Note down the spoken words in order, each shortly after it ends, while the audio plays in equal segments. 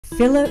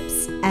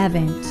Philips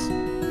AVENT.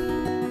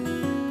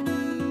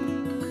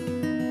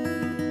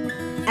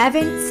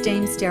 AVENT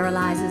steam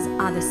sterilisers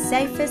are the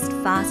safest,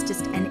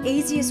 fastest and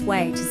easiest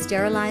way to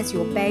sterilise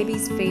your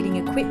baby's feeding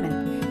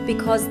equipment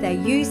because they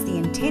use the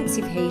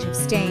intensive heat of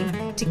steam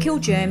to kill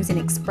germs in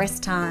express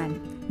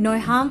time. No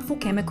harmful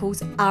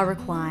chemicals are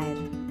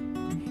required.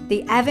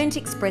 The AVENT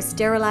Express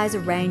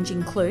Steriliser range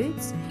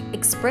includes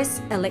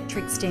Express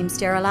Electric Steam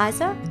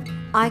Steriliser,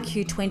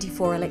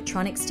 IQ24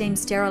 Electronic Steam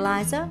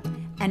Steriliser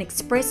and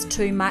Express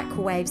 2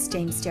 Microwave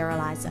Steam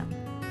Steriliser.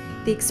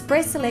 The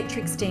Express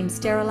Electric Steam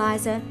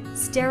Steriliser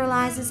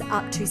sterilises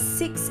up to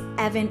 6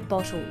 AVENT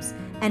bottles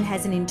and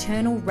has an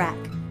internal rack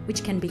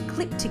which can be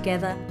clipped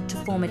together to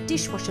form a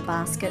dishwasher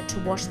basket to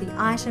wash the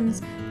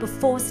items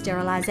before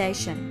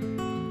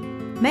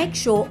sterilisation. Make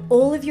sure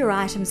all of your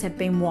items have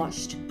been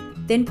washed.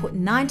 Then put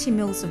 90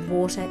 ml of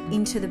water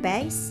into the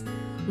base,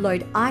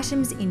 load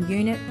items in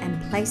unit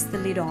and place the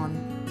lid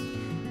on.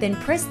 Then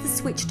press the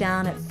switch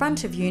down at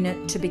front of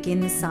unit to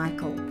begin the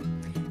cycle.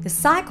 The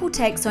cycle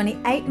takes only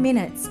 8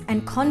 minutes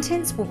and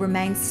contents will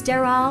remain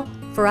sterile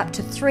for up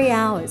to 3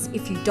 hours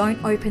if you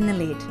don't open the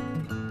lid.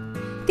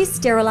 This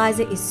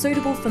steriliser is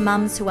suitable for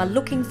mums who are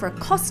looking for a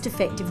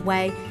cost-effective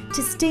way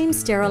to steam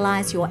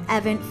sterilise your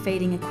AVENT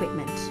feeding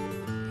equipment.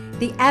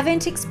 The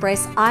AVENT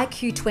Express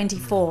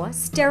IQ24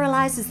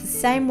 sterilises the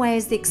same way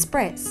as the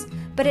Express,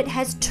 but it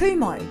has 2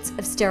 modes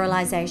of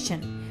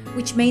sterilisation,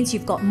 which means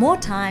you've got more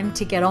time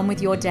to get on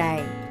with your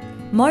day.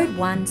 Mode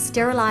 1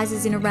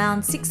 sterilises in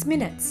around 6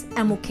 minutes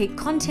and will keep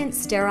contents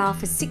sterile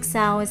for 6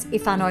 hours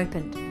if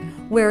unopened,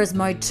 whereas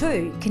Mode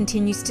 2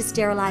 continues to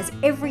sterilise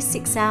every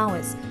 6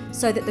 hours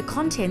so that the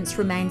contents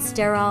remain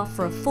sterile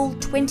for a full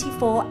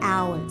 24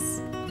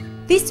 hours.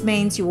 This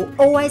means you will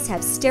always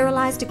have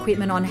sterilised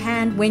equipment on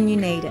hand when you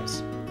need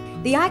it.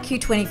 The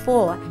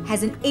IQ24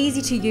 has an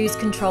easy-to-use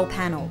control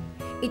panel.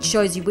 It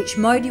shows you which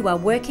mode you are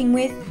working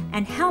with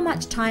and how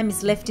much time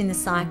is left in the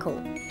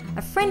cycle.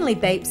 A friendly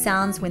beep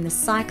sounds when the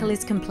cycle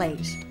is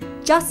complete.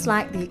 Just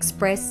like the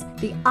Express,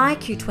 the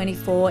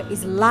IQ24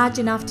 is large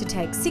enough to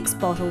take 6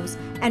 bottles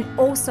and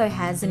also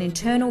has an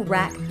internal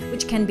rack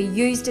which can be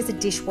used as a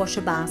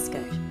dishwasher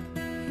basket.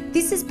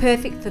 This is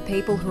perfect for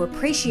people who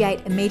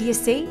appreciate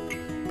immediacy,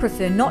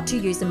 prefer not to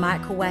use a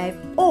microwave,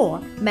 or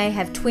may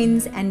have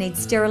twins and need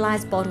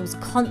sterilised bottles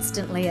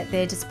constantly at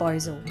their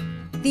disposal.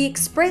 The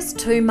Express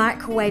 2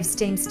 Microwave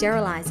Steam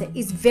Steriliser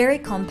is very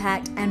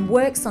compact and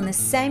works on the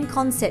same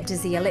concept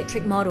as the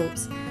electric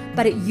models,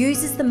 but it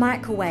uses the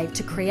microwave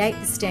to create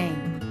the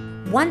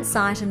steam. Once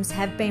items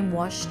have been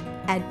washed,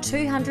 add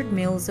 200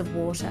 ml of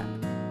water.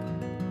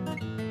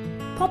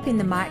 Pop in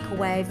the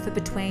microwave for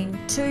between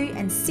 2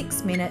 and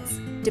 6 minutes,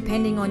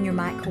 depending on your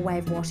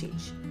microwave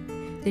wattage.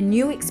 The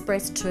new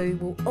Express 2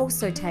 will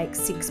also take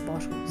 6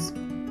 bottles.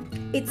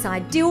 It's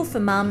ideal for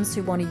mums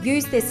who want to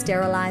use their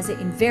steriliser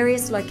in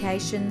various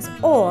locations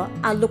or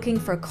are looking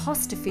for a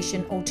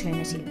cost-efficient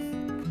alternative.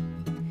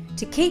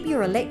 To keep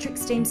your electric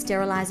steam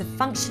steriliser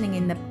functioning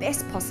in the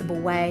best possible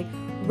way,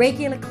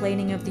 regular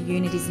cleaning of the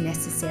unit is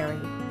necessary.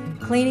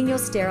 Cleaning your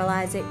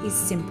steriliser is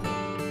simple.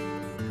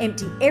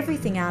 Empty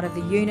everything out of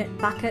the unit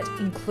bucket,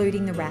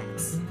 including the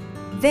racks.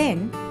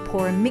 Then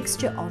pour a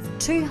mixture of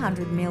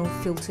 200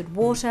 ml filtered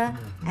water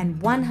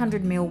and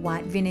 100 ml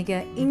white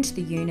vinegar into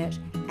the unit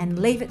and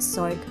leave it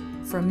soak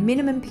for a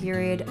minimum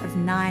period of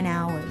 9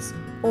 hours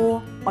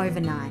or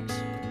overnight.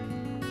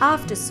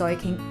 After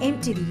soaking,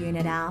 empty the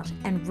unit out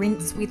and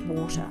rinse with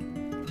water.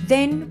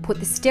 Then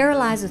put the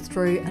steriliser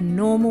through a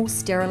normal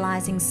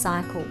sterilising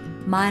cycle,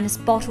 minus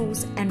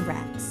bottles and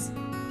racks.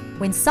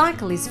 When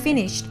cycle is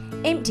finished,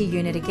 empty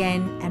unit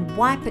again and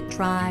wipe it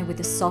dry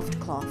with a soft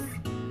cloth.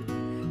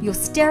 Your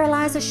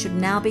steriliser should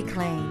now be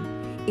clean.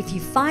 If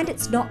you find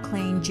it's not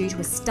clean due to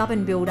a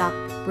stubborn build-up,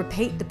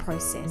 repeat the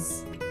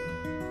process.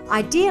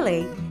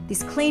 Ideally,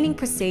 this cleaning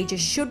procedure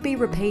should be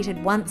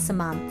repeated once a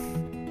month.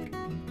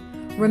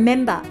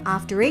 Remember,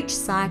 after each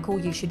cycle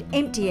you should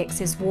empty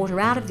excess water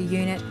out of the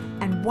unit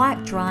and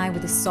wipe dry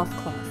with a soft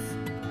cloth.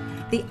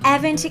 The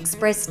AVENT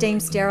Express Steam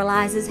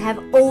Sterilisers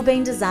have all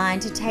been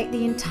designed to take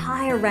the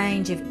entire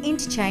range of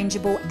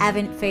interchangeable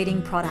AVENT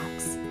feeding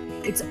products.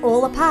 It's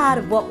all a part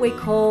of what we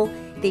call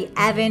the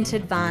AVENT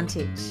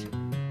Advantage.